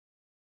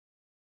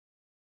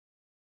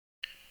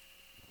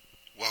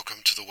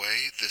to the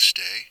Way this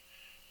day.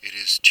 It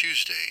is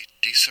Tuesday,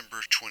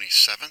 December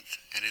 27th,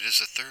 and it is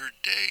the third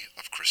day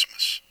of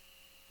Christmas.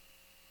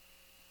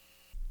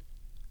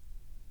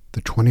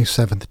 The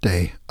 27th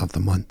day of the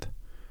month.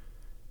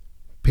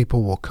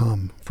 People will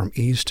come from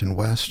east and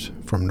west,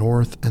 from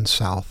north and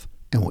south,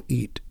 and will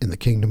eat in the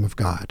kingdom of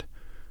God.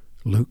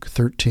 Luke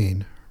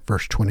 13,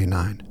 verse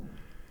 29.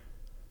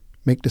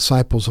 Make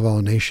disciples of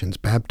all nations,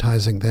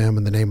 baptizing them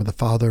in the name of the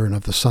Father and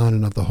of the Son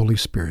and of the Holy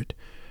Spirit,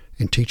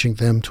 and teaching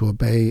them to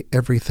obey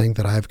everything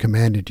that I have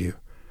commanded you.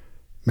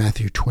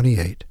 Matthew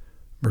 28,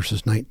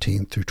 verses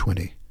 19 through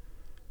 20.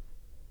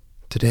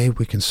 Today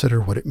we consider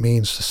what it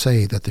means to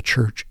say that the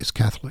Church is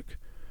Catholic.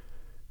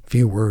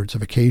 Few words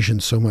have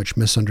occasioned so much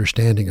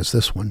misunderstanding as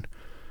this one.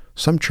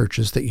 Some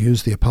churches that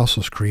use the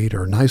Apostles' Creed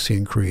or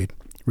Nicene Creed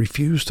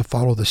refuse to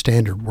follow the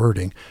standard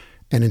wording,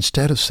 and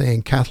instead of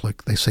saying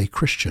Catholic, they say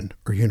Christian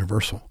or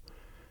universal.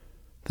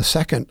 The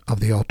second of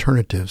the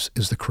alternatives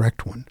is the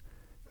correct one.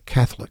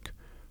 Catholic,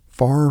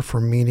 far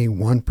from meaning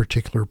one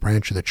particular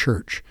branch of the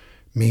Church,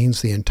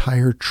 means the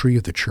entire tree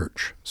of the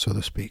Church, so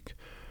to speak.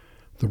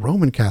 The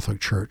Roman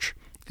Catholic Church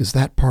is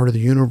that part of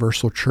the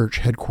universal Church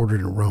headquartered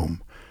in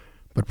Rome,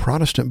 but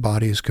Protestant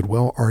bodies could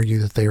well argue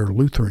that they are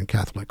Lutheran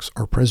Catholics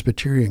or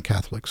Presbyterian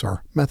Catholics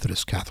or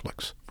Methodist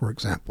Catholics, for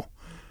example.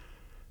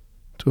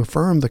 To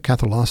affirm the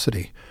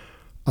Catholicity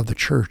of the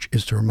Church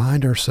is to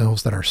remind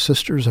ourselves that our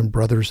sisters and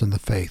brothers in the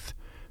faith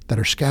that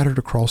are scattered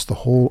across the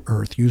whole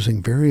earth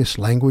using various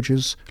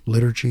languages,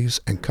 liturgies,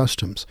 and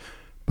customs,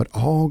 but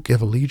all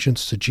give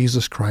allegiance to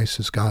Jesus Christ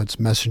as God's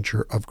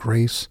messenger of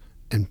grace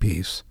and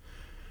peace.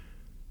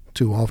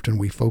 Too often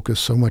we focus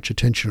so much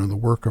attention on the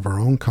work of our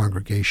own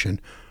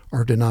congregation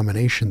or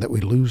denomination that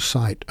we lose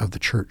sight of the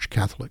Church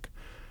Catholic.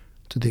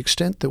 To the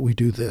extent that we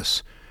do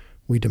this,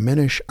 we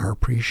diminish our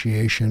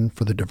appreciation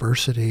for the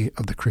diversity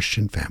of the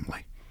Christian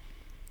family.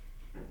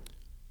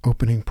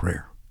 Opening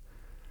prayer.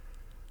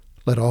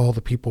 Let all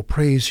the people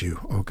praise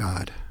you, O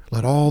God.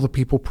 Let all the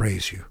people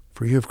praise you.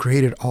 For you have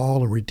created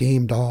all and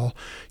redeemed all.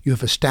 You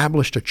have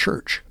established a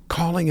church,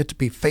 calling it to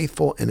be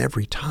faithful in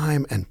every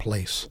time and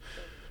place.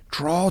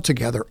 Draw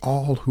together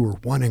all who are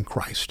one in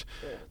Christ,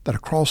 that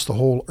across the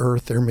whole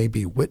earth there may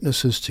be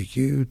witnesses to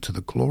you, to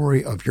the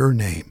glory of your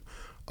name.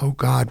 O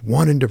God,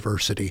 one in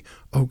diversity.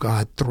 O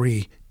God,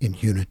 three in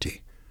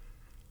unity.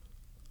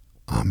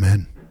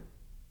 Amen.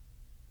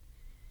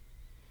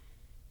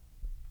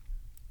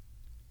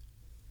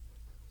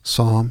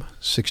 Psalm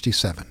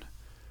 67.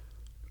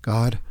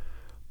 God,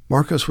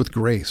 mark us with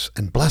grace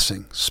and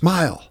blessing.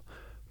 Smile.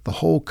 The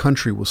whole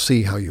country will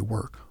see how you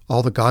work.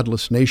 All the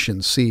godless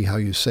nations see how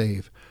you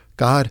save.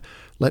 God,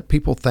 let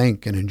people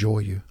thank and enjoy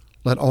you.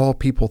 Let all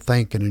people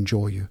thank and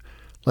enjoy you.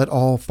 Let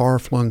all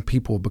far-flung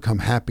people become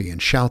happy and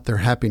shout their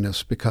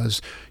happiness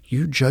because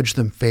you judge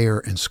them fair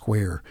and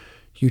square.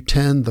 You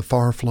tend the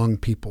far-flung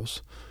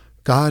peoples.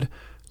 God,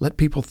 let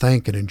people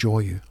thank and enjoy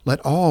you. Let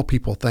all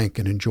people thank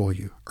and enjoy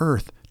you.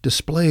 Earth,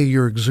 display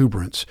your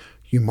exuberance.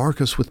 You mark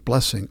us with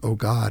blessing, O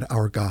God,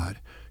 our God.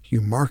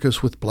 You mark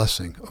us with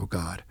blessing, O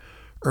God.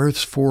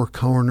 Earth's four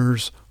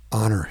corners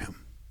honor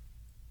him.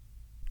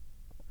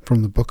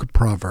 From the book of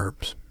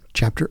Proverbs,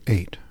 chapter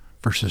 8,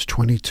 verses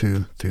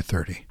 22 through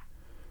 30.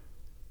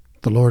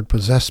 The Lord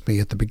possessed me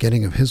at the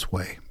beginning of his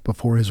way,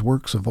 before his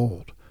works of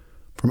old.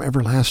 From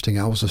everlasting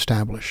I was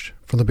established,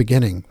 from the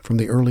beginning, from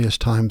the earliest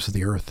times of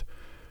the earth.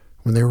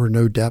 When there were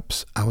no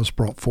depths, I was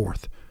brought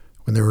forth.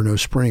 When there were no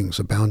springs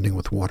abounding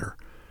with water.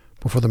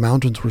 Before the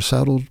mountains were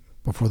settled,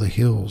 before the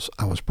hills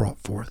I was brought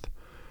forth.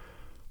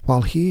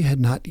 While he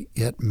had not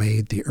yet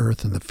made the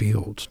earth and the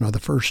fields, nor the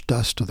first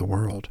dust of the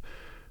world,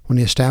 when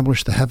he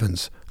established the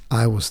heavens,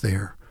 I was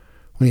there.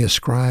 When he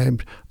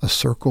ascribed a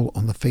circle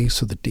on the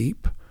face of the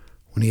deep,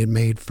 when he had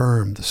made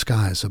firm the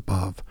skies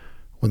above,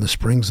 when the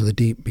springs of the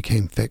deep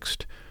became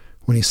fixed,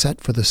 when he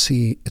set for the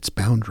sea its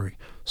boundary,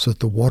 so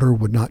that the water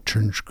would not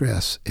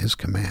transgress his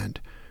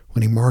command,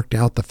 when he marked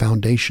out the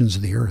foundations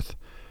of the earth.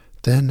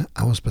 Then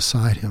I was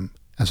beside him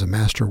as a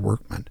master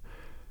workman,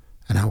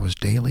 and I was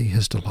daily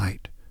his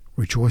delight,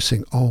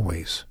 rejoicing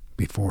always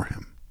before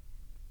him.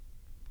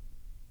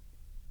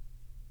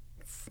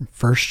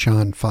 1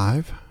 John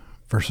 5,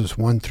 verses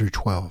 1 through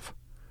 12.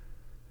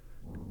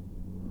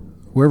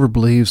 Whoever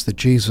believes that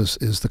Jesus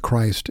is the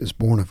Christ is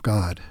born of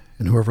God,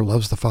 and whoever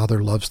loves the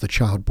Father loves the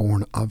child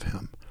born of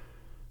him.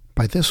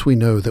 By this we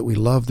know that we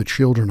love the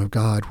children of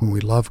God when we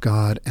love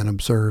God and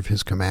observe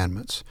his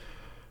commandments.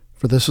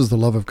 For this is the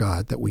love of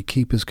God, that we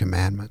keep his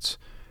commandments,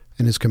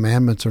 and his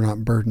commandments are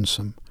not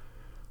burdensome.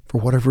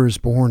 For whatever is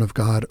born of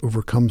God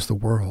overcomes the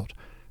world,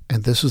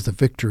 and this is the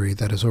victory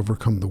that has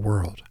overcome the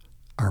world,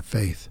 our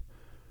faith.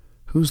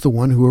 Who's the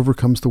one who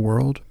overcomes the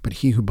world but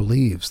he who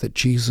believes that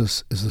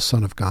Jesus is the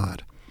Son of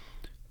God?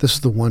 This is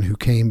the one who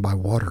came by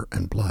water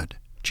and blood,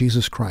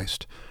 Jesus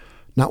Christ,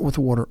 not with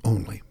the water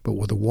only, but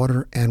with the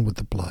water and with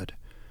the blood.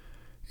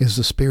 It is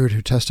the Spirit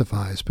who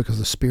testifies, because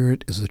the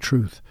Spirit is the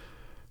truth.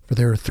 For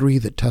there are three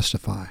that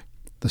testify,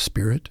 the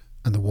Spirit,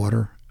 and the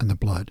water, and the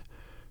blood,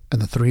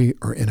 and the three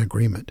are in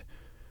agreement.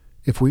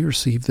 If we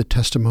receive the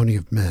testimony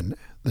of men,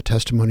 the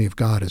testimony of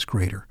God is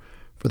greater.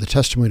 For the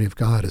testimony of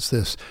God is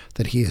this,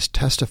 that he has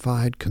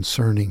testified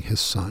concerning his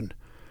Son.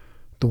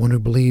 The one who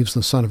believes in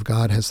the Son of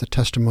God has the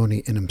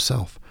testimony in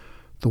himself.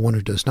 The one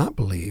who does not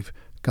believe,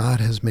 God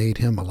has made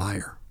him a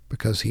liar,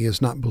 because he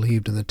has not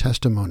believed in the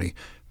testimony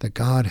that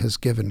God has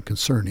given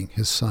concerning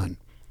his Son.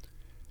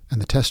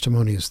 And the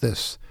testimony is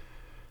this,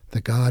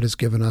 that God has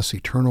given us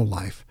eternal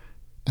life,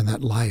 and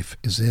that life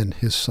is in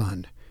his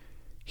Son.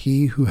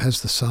 He who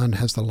has the Son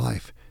has the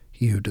life.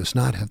 He who does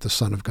not have the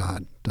Son of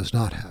God does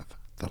not have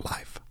the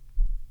life.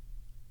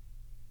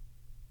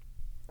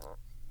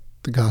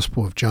 The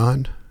Gospel of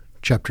John,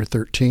 chapter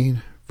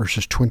 13,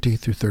 verses 20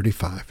 through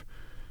 35.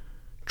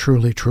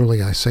 Truly,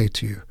 truly, I say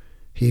to you,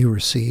 he who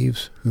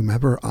receives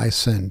whomever I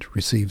send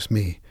receives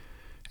me,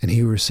 and he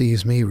who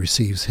receives me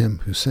receives him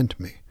who sent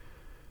me.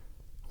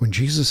 When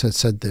Jesus had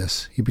said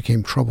this, he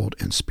became troubled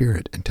in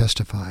spirit and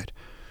testified,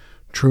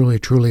 Truly,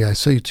 truly, I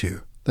say to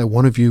you, that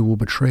one of you will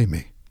betray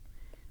me.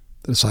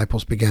 The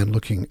disciples began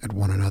looking at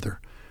one another,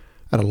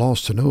 at a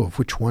loss to know of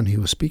which one he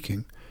was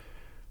speaking.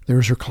 There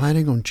was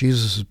reclining on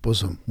Jesus'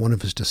 bosom one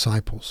of his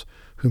disciples,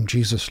 whom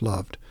Jesus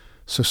loved.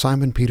 So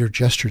Simon Peter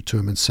gestured to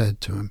him and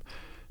said to him,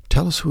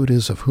 Tell us who it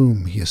is of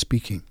whom he is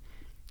speaking.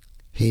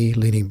 He,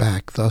 leaning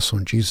back thus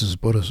on Jesus'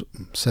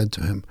 bosom, said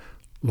to him,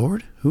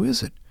 Lord, who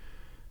is it?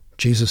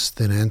 Jesus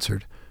then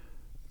answered,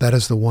 That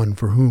is the one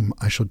for whom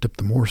I shall dip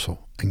the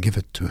morsel and give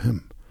it to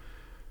him.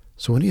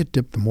 So when he had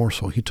dipped the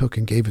morsel, he took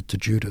and gave it to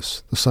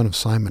Judas, the son of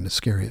Simon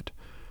Iscariot.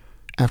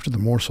 After the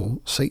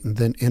morsel, Satan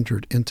then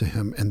entered into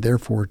him, and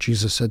therefore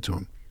Jesus said to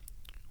him,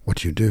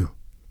 What you do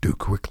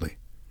quickly.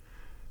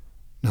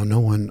 Now no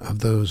one of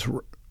those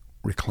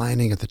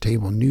reclining at the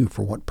table knew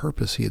for what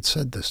purpose he had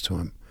said this to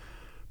him.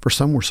 For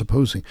some were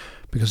supposing,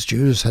 because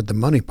Judas had the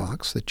money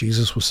box, that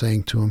Jesus was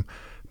saying to him,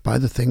 Buy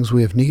the things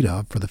we have need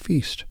of for the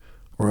feast,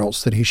 or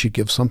else that he should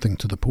give something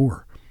to the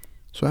poor.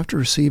 So after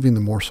receiving the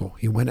morsel,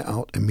 he went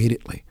out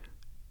immediately,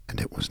 and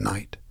it was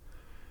night.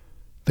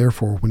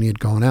 Therefore, when he had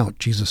gone out,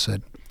 Jesus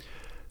said,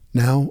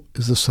 Now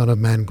is the Son of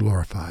Man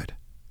glorified,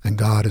 and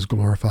God is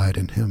glorified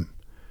in him.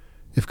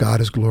 If God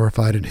is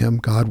glorified in him,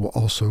 God will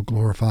also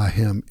glorify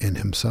him in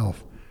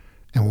himself,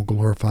 and will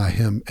glorify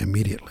him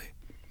immediately.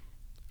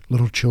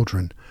 Little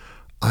children,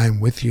 I am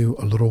with you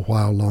a little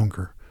while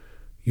longer.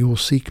 You will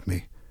seek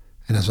me,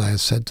 and as I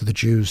have said to the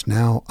Jews,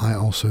 now I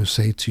also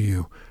say to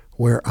you,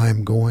 where I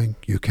am going,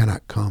 you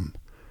cannot come.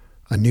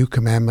 A new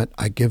commandment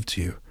I give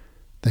to you,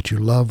 that you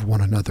love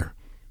one another,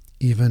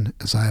 even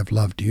as I have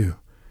loved you,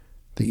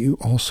 that you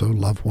also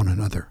love one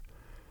another.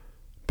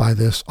 By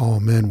this all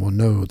men will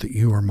know that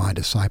you are my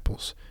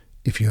disciples,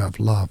 if you have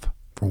love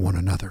for one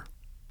another.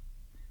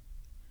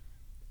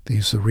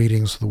 These are the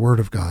readings of the Word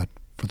of God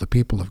for the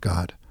people of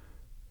God.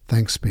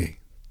 Thanks be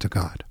to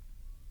God.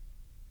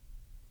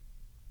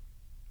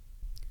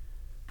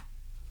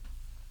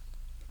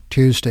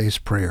 Tuesday's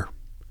Prayer.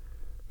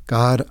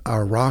 God,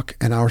 our rock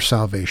and our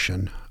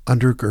salvation,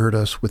 undergird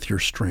us with your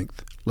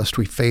strength, lest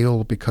we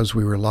fail because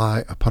we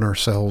rely upon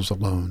ourselves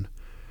alone.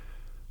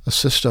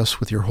 Assist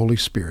us with your Holy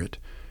Spirit,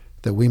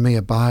 that we may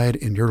abide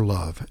in your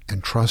love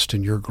and trust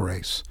in your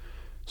grace.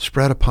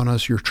 Spread upon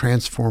us your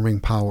transforming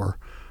power.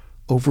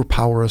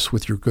 Overpower us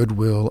with your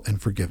goodwill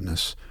and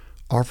forgiveness,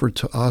 offered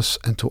to us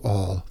and to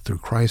all through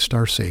Christ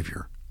our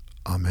Savior.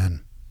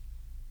 Amen.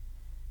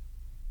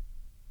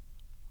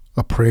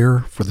 A Prayer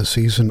for the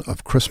Season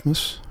of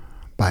Christmas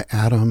by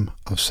Adam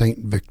of St.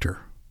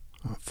 Victor,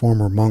 a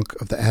former monk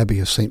of the Abbey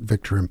of St.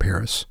 Victor in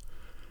Paris.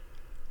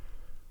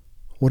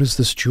 What is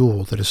this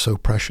jewel that is so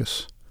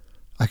precious?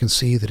 I can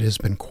see that it has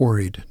been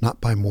quarried not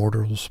by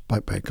mortals,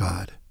 but by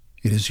God.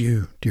 It is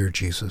you, dear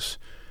Jesus.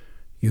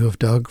 You have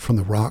dug from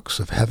the rocks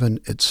of heaven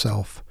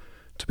itself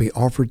to be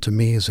offered to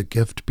me as a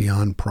gift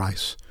beyond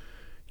price.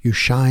 You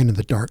shine in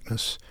the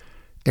darkness.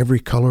 Every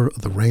color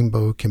of the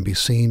rainbow can be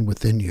seen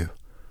within you.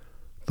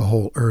 The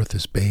whole earth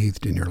is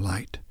bathed in your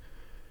light.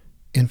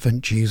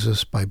 Infant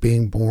Jesus, by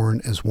being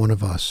born as one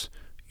of us,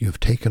 you have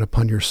taken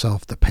upon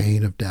yourself the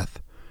pain of death.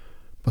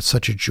 But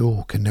such a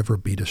jewel can never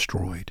be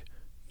destroyed.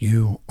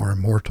 You are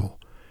immortal,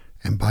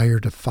 and by your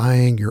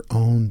defying your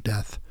own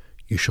death,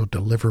 you shall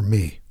deliver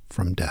me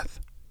from death.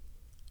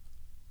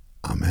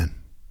 Amen.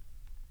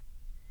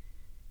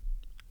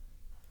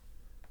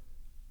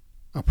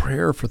 A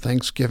prayer for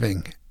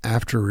thanksgiving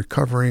after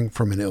recovering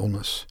from an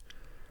illness.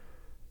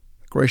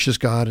 Gracious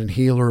God and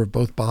healer of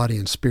both body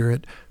and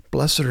spirit,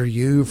 blessed are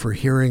you for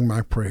hearing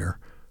my prayer,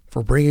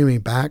 for bringing me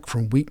back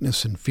from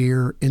weakness and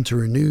fear into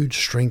renewed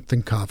strength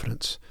and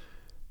confidence.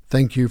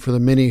 Thank you for the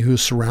many who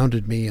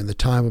surrounded me in the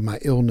time of my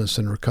illness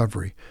and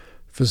recovery,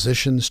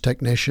 physicians,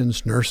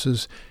 technicians,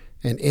 nurses,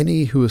 and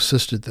any who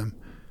assisted them,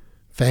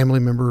 family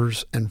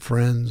members and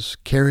friends,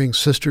 caring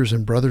sisters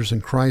and brothers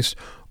in Christ,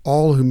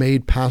 all who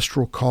made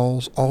pastoral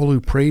calls, all who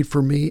prayed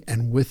for me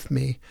and with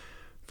me.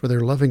 For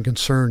their loving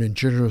concern and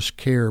generous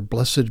care,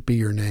 blessed be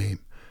your name.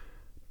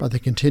 By the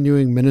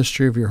continuing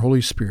ministry of your Holy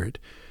Spirit,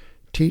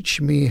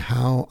 teach me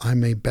how I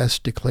may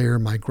best declare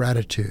my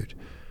gratitude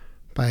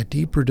by a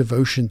deeper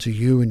devotion to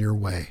you and your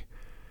way.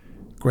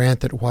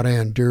 Grant that what I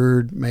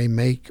endured may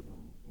make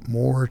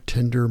more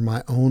tender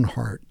my own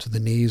heart to the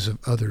needs of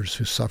others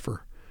who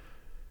suffer.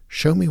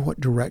 Show me what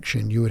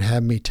direction you would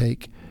have me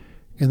take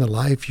in the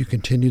life you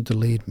continue to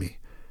lead me,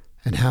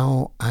 and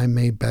how I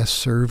may best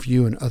serve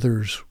you and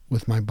others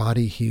with my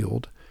body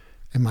healed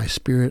and my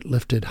spirit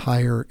lifted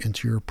higher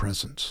into your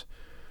presence.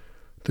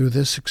 Through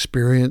this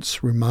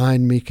experience,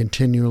 remind me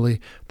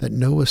continually that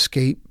no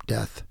escape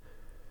death,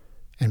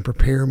 and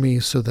prepare me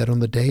so that on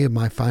the day of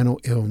my final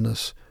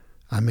illness,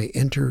 I may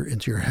enter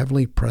into your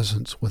heavenly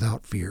presence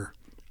without fear,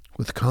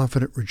 with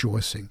confident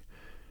rejoicing.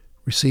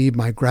 Receive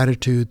my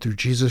gratitude through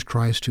Jesus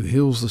Christ, who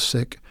heals the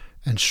sick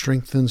and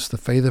strengthens the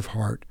faint of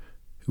heart,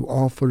 who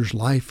offers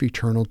life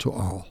eternal to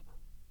all.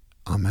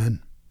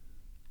 Amen.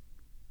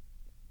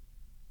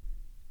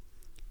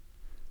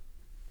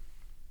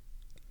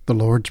 The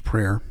Lord's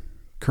Prayer,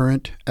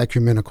 current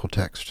ecumenical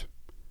text.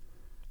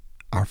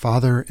 Our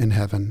Father in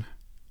heaven,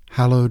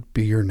 hallowed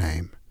be your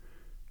name.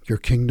 Your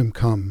kingdom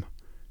come,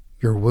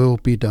 your will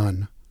be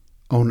done,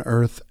 on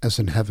earth as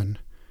in heaven.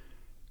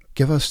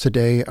 Give us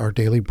today our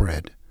daily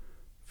bread.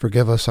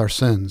 Forgive us our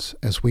sins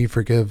as we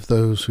forgive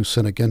those who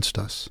sin against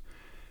us.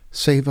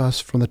 Save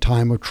us from the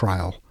time of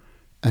trial,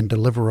 and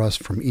deliver us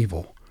from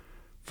evil.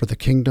 For the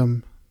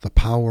kingdom, the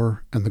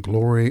power, and the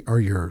glory are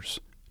yours,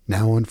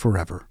 now and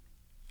forever.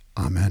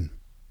 Amen.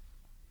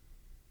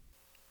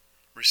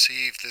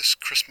 Receive this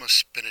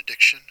Christmas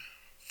benediction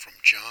from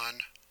John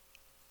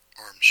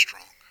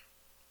Armstrong.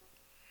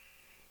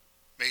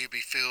 May you be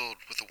filled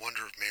with the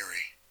wonder of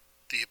Mary,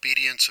 the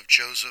obedience of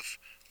Joseph,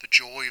 the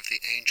joy of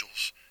the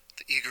angels,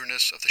 the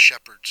eagerness of the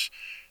shepherds,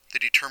 the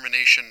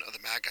determination of the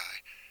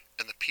Magi,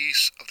 and the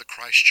peace of the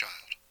Christ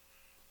child.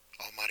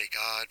 Almighty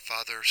God,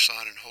 Father,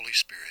 Son, and Holy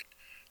Spirit,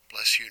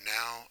 bless you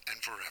now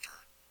and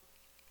forever.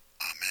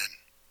 Amen.